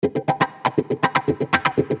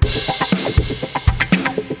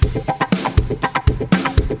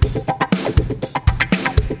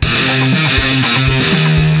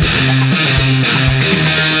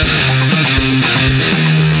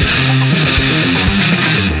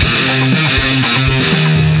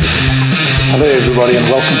there, everybody, and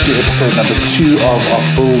welcome to episode number 2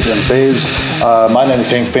 of Bulls and Bears. My name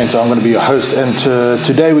is Henk Venter. I'm going to be your host, and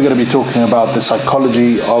today we're going to be talking about the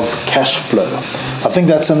psychology of cash flow. I think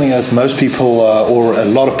that's something that most people, or a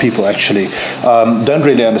lot of people actually, don't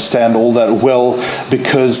really understand all that well,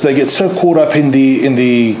 because they get so caught up in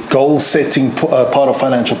the goal-setting part of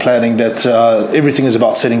financial planning that everything is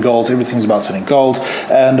about setting goals,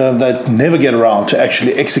 and they never get around to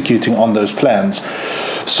actually executing on those plans.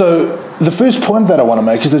 So the first point that I want to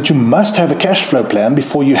make is that you must have a cash flow plan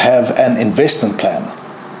before you have an investment plan.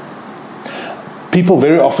 People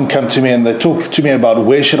very often come to me and they talk to me about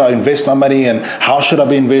where should I invest my money and how should I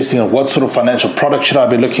be investing and what sort of financial product should I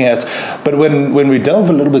be looking at. But when we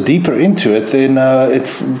delve a little bit deeper into it, then it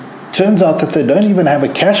turns out that they don't even have a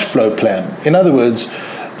cash flow plan. In other words,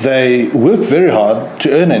 they work very hard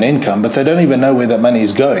to earn an income, but they don't even know where that money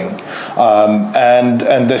is going.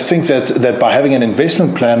 And they think that by having an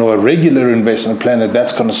investment plan or a regular investment plan,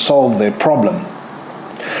 that's going to solve their problem.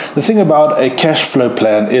 The thing about a cash flow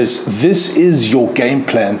plan is this is your game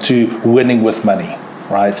plan to winning with money,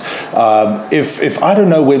 right? If I don't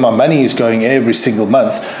know where my money is going every single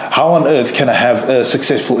month, how on earth can I have a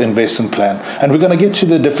successful investment plan? And we're going to get to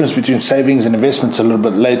the difference between savings and investments a little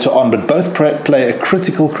bit later on, but both play a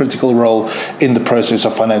critical role in the process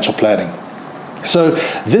of financial planning. So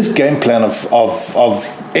this game plan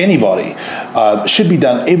of anybody should be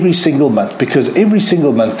done every single month, because every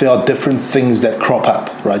single month there are different things that crop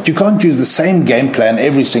up, right? You can't use the same game plan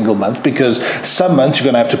every single month, because some months you're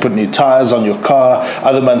going to have to put new tires on your car,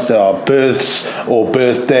 other months there are births or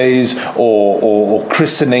birthdays or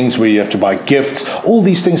christenings where you have to buy gifts. All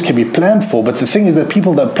these things can be planned for, but the thing is that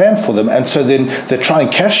people don't plan for them, and so then they try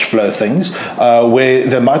and cash flow things where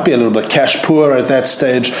they might be a little bit cash poor at that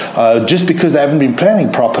stage just because they haven't been planning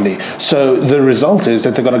properly. So the result is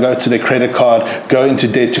that they're going to go to their credit card, go into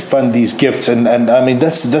debt to fund these gifts, and I mean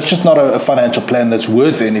that's just not a financial plan that's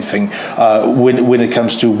worth anything when it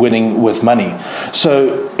comes to winning with money.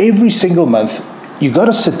 So every single month you got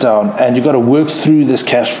to sit down and you got to work through this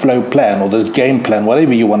cash flow plan or this game plan,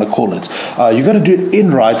 whatever you want to call it. You got to do it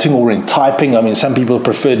in writing or in typing. I mean, some people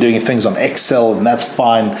prefer doing things on Excel, and that's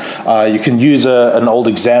fine. You can use an old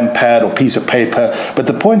exam pad or piece of paper. But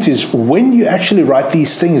the point is, when you actually write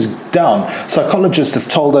these things down, psychologists have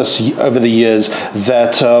told us over the years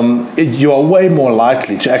that you are way more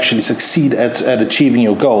likely to actually succeed at achieving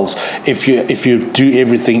your goals if you do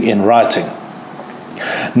everything in writing.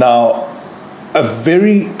 Now, a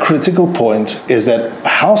very critical point is that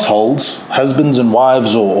households, husbands and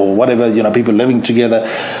wives or whatever, people living together,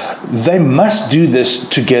 they must do this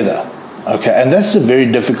together. Okay, and that's a very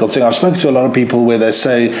difficult thing. I've spoken to a lot of people where they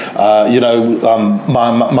say,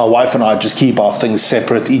 my wife and I just keep our things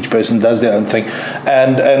separate. Each person does their own thing.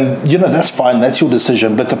 And that's fine. That's your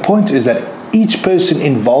decision. But the point is that each person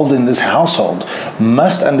involved in this household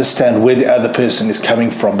must understand where the other person is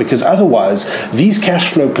coming from, because otherwise these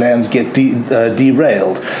cash flow plans get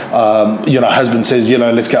derailed. Husband says,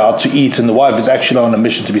 let's go out to eat, and the wife is actually on a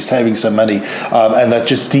mission to be saving some money, and that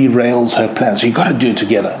just derails her plan. So you've got to do it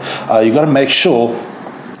together. You've got to make sure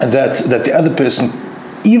that the other person,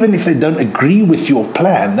 even if they don't agree with your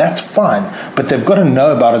plan, that's fine, but they've got to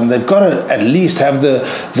know about it, and they've got to at least have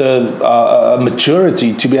the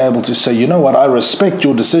maturity to be able to say, you know what, I respect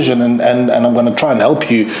your decision, and I'm going to try and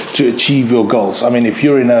help you to achieve your goals. I mean, if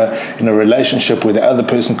you're in a relationship where the other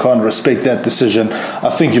person can't respect that decision, I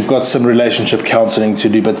think you've got some relationship counseling to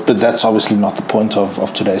do, but that's obviously not the point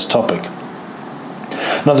of today's topic.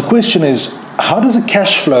 Now, the question is, how does a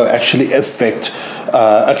cash flow actually affect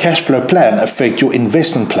a cash flow plan affect your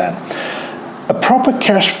investment plan? A proper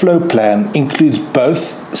cash flow plan includes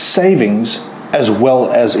both savings as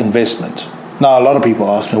well as investment. Now, a lot of people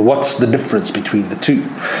ask me, what's the difference between the two?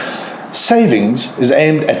 Savings is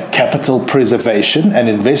aimed at capital preservation, and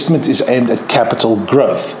investment is aimed at capital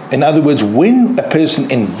growth. In other words, when a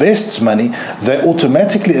person invests money, they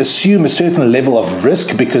automatically assume a certain level of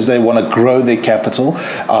risk because they want to grow their capital,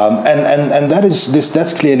 and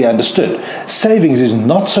that's clearly understood. Savings is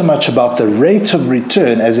not so much about the rate of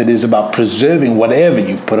return as it is about preserving whatever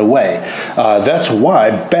you've put away. That's why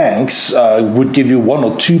banks would give you 1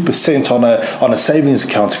 or 2% on a savings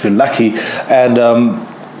account if you're lucky, and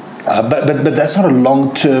But that's not a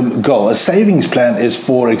long-term goal. A savings plan is,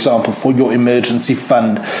 for example, for your emergency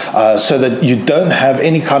fund, so that you don't have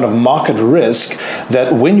any kind of market risk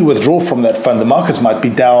that when you withdraw from that fund, the markets might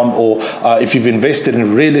be down, or if you've invested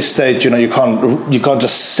in real estate, you can't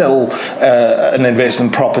just sell an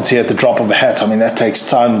investment property at the drop of a hat. I mean, that takes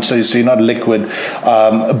time, so you're not liquid.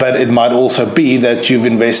 But it might also be that you've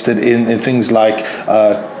invested in things like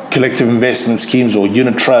collective investment schemes or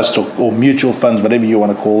unit trusts or mutual funds, whatever you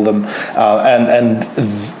want to call them.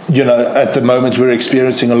 At the moment we're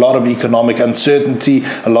experiencing a lot of economic uncertainty,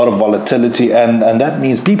 a lot of volatility, and that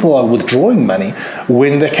means people are withdrawing money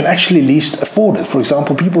when they can actually least afford it. For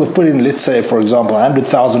example, people have put in, let's say, for example,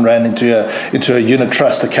 100,000 Rand into a unit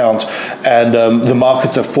trust account, and the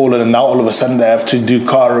markets have fallen, and now all of a sudden they have to do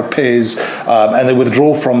car repairs, and they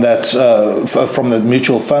withdraw from that from the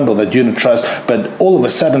mutual fund or that unit trust, but all of a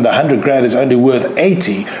sudden the 100 grand is only worth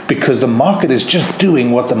 80 because the market is just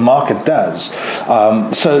doing what the market does.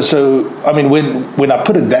 So I mean, when I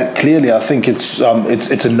put it that clearly, I think it's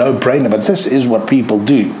a no-brainer. But this is what people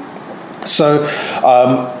do. So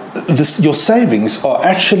your savings are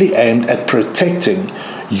actually aimed at protecting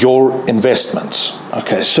your investments.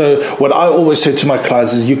 Okay, so what I always say to my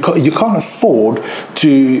clients is you can't afford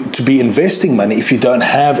to be investing money if you don't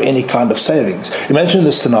have any kind of savings. Imagine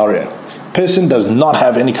this scenario. Person does not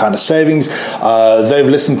have any kind of savings. They've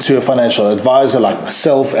listened to a financial advisor like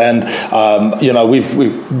myself, and we've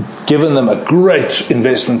given them a great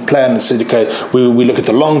investment plan and said, okay, we look at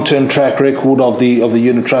the long-term track record of the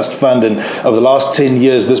unit trust fund, and over the last 10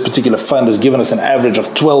 years, this particular fund has given us an average of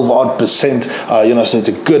 12% odd. So it's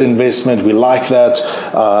a good investment. We like that,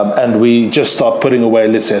 and we just start putting away,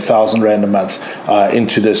 let's say, 1,000 Rand a month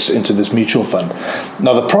into this mutual fund.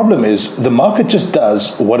 Now the problem is the market just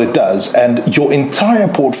does what it does, and your entire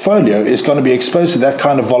portfolio is going to be exposed to that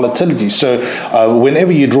kind of volatility. So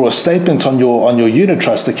whenever you draw a statement on your unit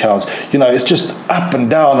trust account, it's just up and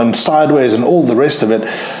down and sideways and all the rest of it.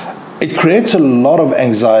 It creates a lot of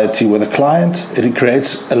anxiety with a client. It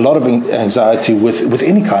creates a lot of anxiety with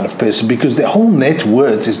any kind of person because their whole net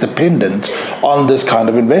worth is dependent on this kind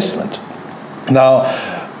of investment. Now,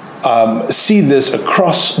 see this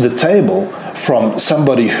across the table from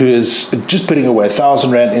somebody who is just putting away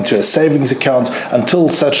 1,000 Rand into a savings account until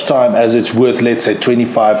such time as it's worth, let's say,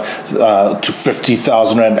 25 to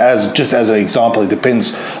 50,000 Rand, as an example. It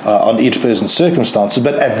depends on each person's circumstances.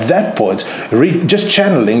 But at that point, just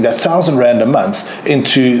channeling that 1,000 Rand a month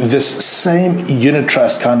into this same unit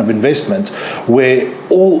trust kind of investment where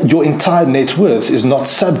all your entire net worth is not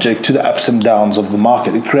subject to the ups and downs of the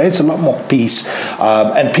market. It creates a lot more peace,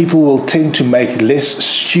 and people will tend to make less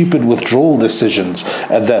stupid withdrawal decisions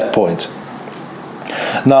at that point.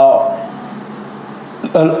 Now,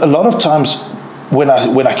 a lot of times when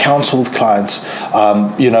I counsel with clients,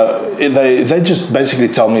 they just basically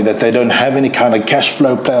tell me that they don't have any kind of cash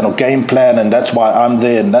flow plan or game plan, and that's why I'm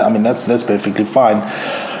there. And that's perfectly fine.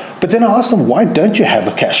 But then I ask them, why don't you have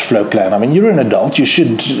a cash flow plan? I mean, you're an adult. You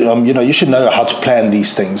should, you should know how to plan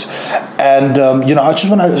these things. And I just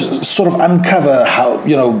want to sort of uncover how,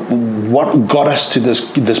 what got us to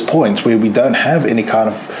this point where we don't have any kind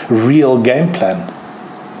of real game plan.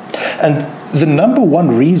 And the number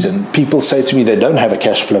one reason people say to me they don't have a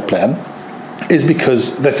cash flow plan is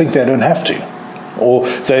because they think they don't have to, or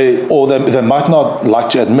they might not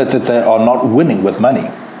like to admit that they are not winning with money.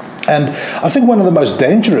 And I think one of the most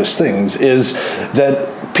dangerous things is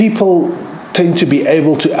that people tend to be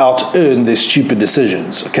able to out-earn their stupid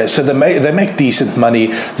decisions. Okay, so they make decent money,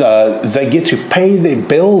 they get to pay their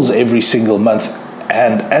bills every single month,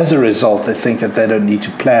 and as a result, they think that they don't need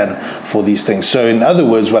to plan for these things. So in other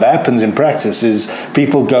words, what happens in practice is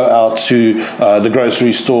people go out to the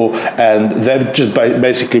grocery store and they just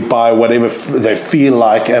basically buy whatever they feel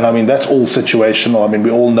like. And I mean, that's all situational. I mean,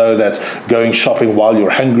 we all know that going shopping while you're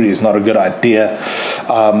hungry is not a good idea.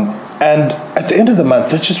 And at the end of the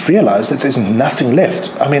month, they just realize that there's nothing left.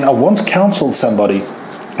 I mean, I once counseled somebody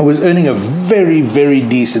who was earning a very, very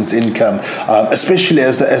decent income, especially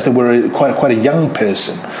as they were quite a young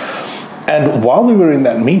person. And while we were in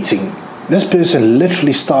that meeting, this person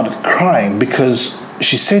literally started crying because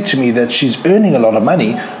she said to me that she's earning a lot of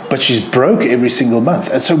money, but she's broke every single month.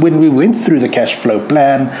 And so when we went through the cash flow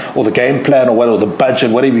plan or the game plan or the budget,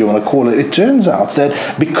 whatever you want to call it, it turns out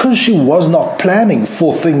that because she was not planning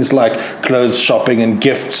for things like clothes shopping and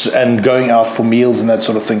gifts and going out for meals and that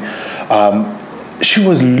sort of thing, she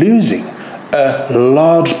was losing a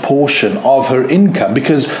large portion of her income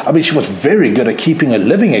because, she was very good at keeping her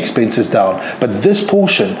living expenses down, but this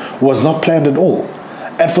portion was not planned at all.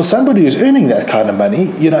 And for somebody who's earning that kind of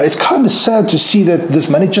money, it's kind of sad to see that this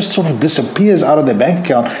money just sort of disappears out of their bank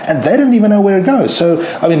account and they don't even know where it goes. So,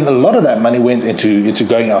 a lot of that money went into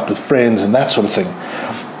going out with friends and that sort of thing.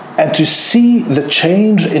 And to see the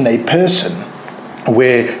change in a person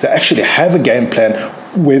where they actually have a game plan,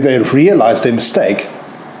 where they realize their mistake,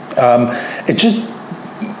 it just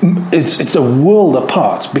it's a world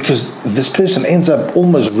apart, because this person ends up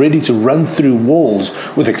almost ready to run through walls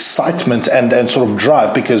with excitement and sort of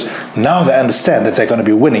drive, because now they understand that they're going to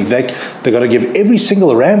be winning. They're going to give every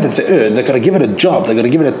single rand that they earn, they're going to give it a job, they're going to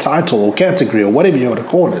give it a title or category or whatever you want to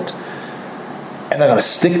call it, and they're going to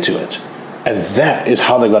stick to it. And that is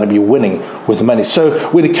how they're going to be winning with money. So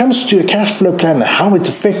when it comes to a cash flow plan and how it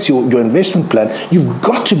affects your investment plan, you've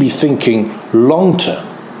got to be thinking long term.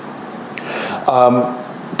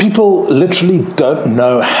 People literally don't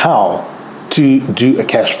know how to do a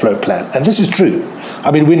cash flow plan. And this is true. I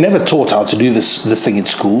mean, we're never taught how to do this thing in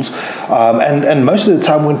schools. And most of the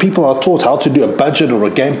time when people are taught how to do a budget or a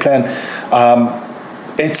game plan,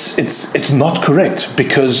 it's not correct,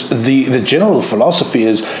 because the general philosophy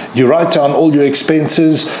is you write down all your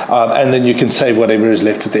expenses and then you can save whatever is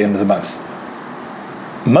left at the end of the month.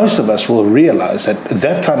 Most of us will realize that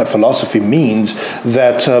that kind of philosophy means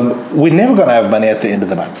that we're never going to have money at the end of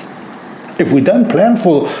the month. If we don't plan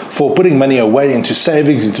for putting money away into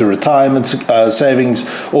savings, into retirement savings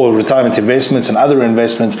or retirement investments and other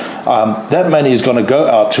investments, that money is going to go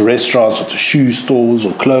out to restaurants or to shoe stores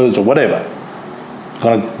or clothes or whatever.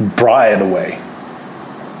 Going to bribe it away.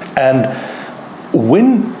 And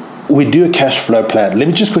when we do a cash flow plan, let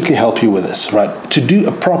me just quickly help you with this, right? To do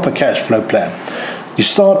a proper cash flow plan, you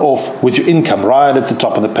start off with your income right at the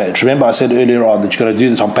top of the page. Remember, I said earlier on that you've got to do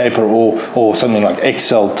this on paper or something like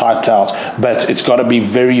Excel typed out, but it's got to be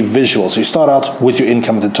very visual. So you start out with your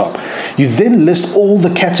income at the top. You then list all the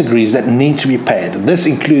categories that need to be paid. This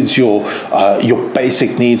includes your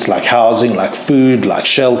basic needs like housing, like food, like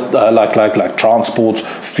shelter, like transport,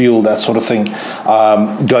 fuel, that sort of thing.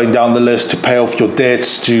 Going down the list to pay off your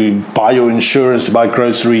debts, to buy your insurance, to buy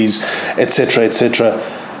groceries, etc.,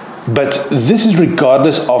 etc. But this is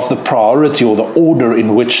regardless of the priority or the order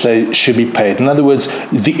in which they should be paid. In other words,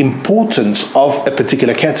 the importance of a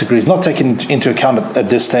particular category is not taken into account at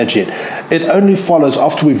this stage yet. It only follows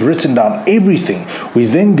after we've written down everything. We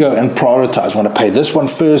then go and prioritize. I want to pay this one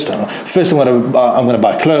first. First, I'm going to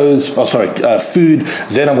buy clothes. Food.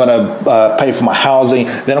 Then I'm going to pay for my housing.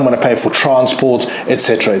 Then I'm going to pay for transport,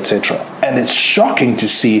 etc., etc. And it's shocking to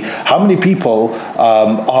see how many people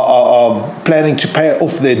are planning to pay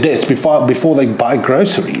off their debts before they buy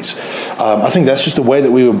groceries. I think that's just the way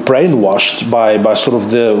that we were brainwashed by sort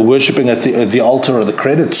of the worshipping at the altar of the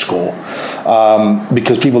credit score,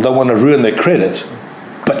 because people don't want to ruin their credit,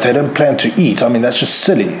 but they don't plan to eat. I mean, that's just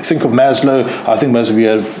silly. Think of Maslow. I think most of you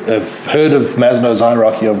have heard of Maslow's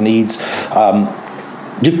hierarchy of needs.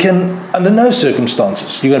 You can, under no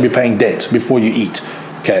circumstances, you're going to be paying debt before you eat.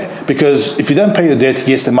 Okay, because if you don't pay your debt,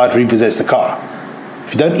 yes, they might repossess the car.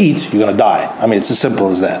 If you don't eat, you're going to die. I mean, it's as simple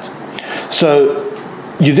as that. So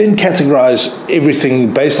you then categorize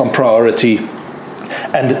everything based on priority,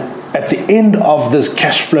 and at the end of this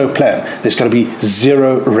cash flow plan, there's going to be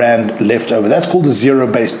 0 rand left over. That's called a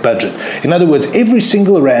zero-based budget. In other words, every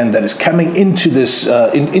single rand that is coming into this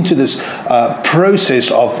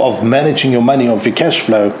process of managing your money, of your cash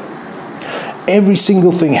flow, every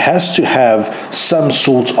single thing has to have some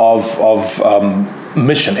sort of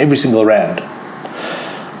mission, every single rand.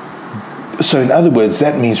 So in other words,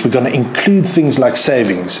 that means we're going to include things like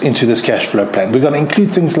savings into this cash flow plan. We're going to include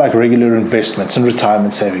things like regular investments and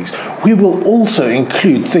retirement savings. We will also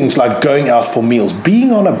include things like going out for meals.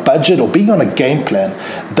 Being on a budget or being on a game plan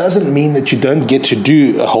doesn't mean that you don't get to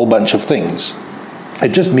do a whole bunch of things.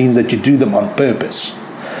 It just means that you do them on purpose.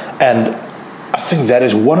 And I think that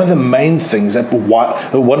is one of the main things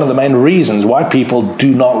one of the main reasons why people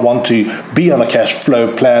do not want to be on a cash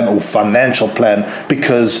flow plan or financial plan,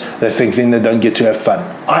 because they think then they don't get to have fun.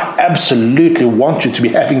 I absolutely want you to be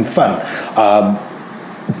having fun,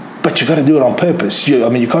 but you got to do it on purpose. You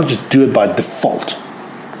can't just do it by default.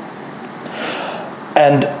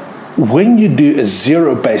 And when you do a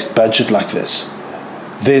zero-based budget like this,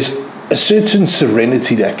 there's a certain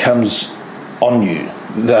serenity that comes on you.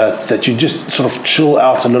 That you just sort of chill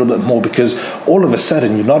out a little bit more, because all of a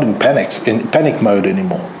sudden you're not in panic mode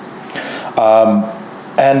anymore.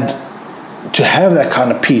 And to have that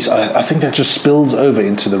kind of peace, I think that just spills over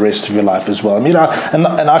into the rest of your life as well. I mean, and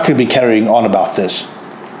I could be carrying on about this,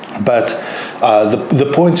 but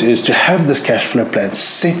the point is to have this cash flow plan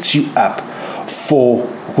sets you up for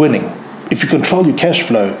winning. If you control your cash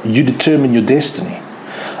flow, you determine your destiny.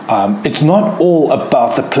 It's not all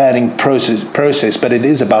about the planning process, but it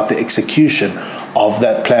is about the execution of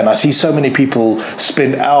that plan. I see so many people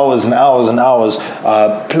spend hours and hours and hours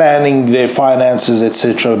planning their finances,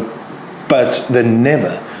 etc., but they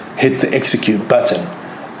never hit the execute button,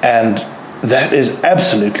 and that is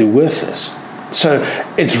absolutely worthless. So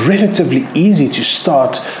it's relatively easy to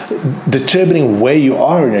start determining where you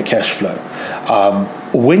are in your cash flow.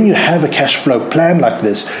 When you have a cash flow plan like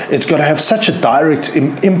this, it's going to have such a direct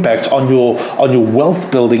impact on your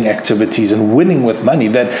wealth building activities and winning with money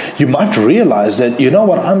that you might realize that, you know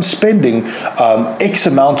what, I'm spending X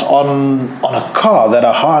amount on a car that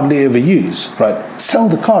I hardly ever use, right? Sell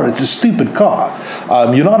the car. It's a stupid car.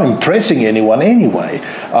 You're not impressing anyone anyway,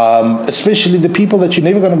 especially the people that you're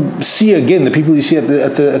never going to see again, the people you see at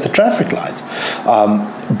the traffic light.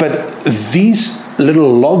 But these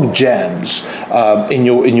little log jams in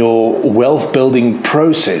your wealth building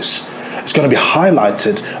process, it's going to be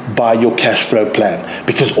highlighted by your cash flow plan,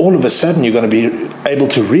 because all of a sudden you're going to be able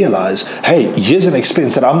to realize, hey, here's an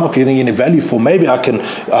expense that I'm not getting any value for. Maybe I can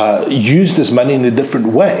use this money in a different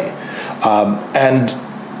way. And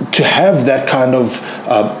to have that kind of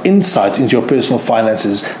insight into your personal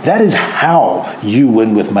finances, that is how you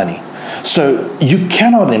win with money. So you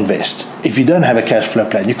cannot invest if you don't have a cash flow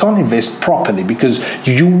plan. You can't invest properly because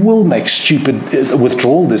you will make stupid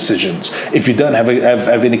withdrawal decisions if you don't have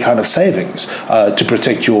any kind of savings to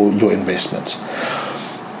protect your investments.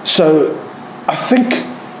 So I think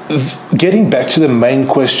getting back to the main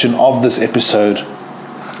question of this episode,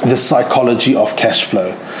 the psychology of cash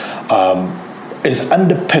flow is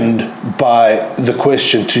underpinned by the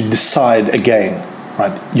question to decide again.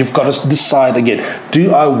 Right, you've got to decide again.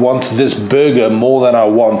 Do I want this burger more than I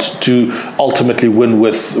want to ultimately win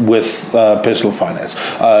with personal finance?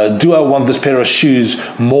 Do I want this pair of shoes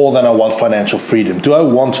more than I want financial freedom? Do I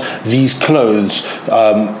want these clothes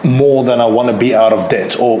more than I want to be out of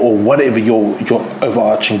debt, or whatever your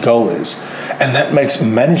overarching goal is? And that makes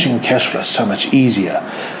managing cash flow so much easier.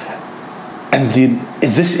 And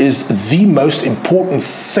this is the most important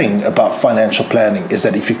thing about financial planning, is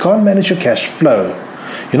that if you can't manage your cash flow,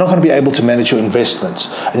 you're not going to be able to manage your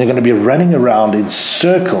investments, and you're going to be running around in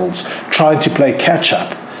circles trying to play catch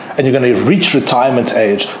up, and you're going to reach retirement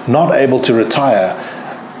age not able to retire.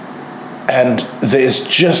 And there's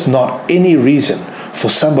just not any reason for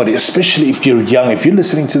somebody, especially if you're young, if you're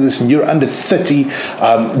listening to this and you're under 30,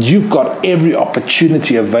 you've got every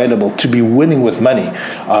opportunity available to be winning with money.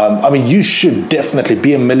 I mean, you should definitely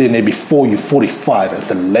be a millionaire before you're 45 at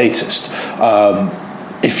the latest,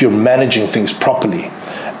 if you're managing things properly.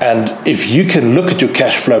 And if you can look at your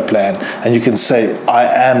cash flow plan and you can say, I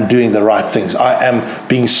am doing the right things, I am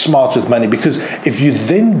being smart with money. Because if you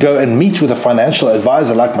then go and meet with a financial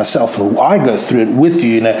advisor like myself, and I go through it with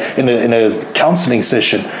you in a counseling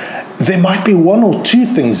session, there might be one or two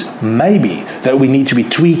things maybe that we need to be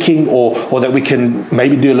tweaking, or that we can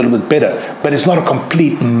maybe do a little bit better. But it's not a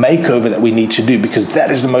complete makeover that we need to do, because that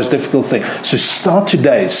is the most difficult thing. So start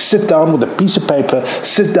today. Sit down with a piece of paper,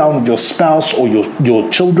 sit down with your spouse or your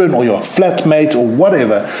children or your flatmate or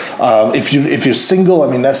whatever. If you're single, I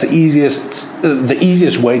mean, that's the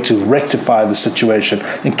easiest way to rectify the situation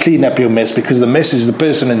and clean up your mess, because the mess is the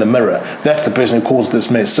person in the mirror. That's the person who caused this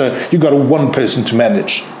mess. So you've got one person to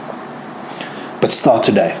manage. But start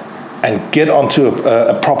today and get onto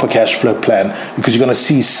a proper cash flow plan, because you're going to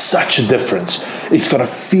see such a difference. It's going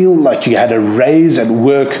to feel like you had a raise at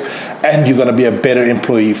work, and you're going to be a better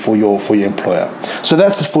employee for your employer. So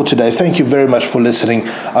that's it for today. Thank you very much for listening.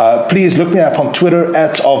 Please look me up on Twitter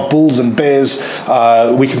 @ofbullsandbears.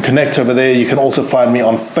 We can connect over there. You can also find me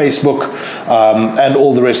on Facebook and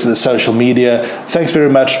all the rest of the social media. Thanks very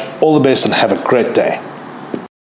much. All the best, and have a great day.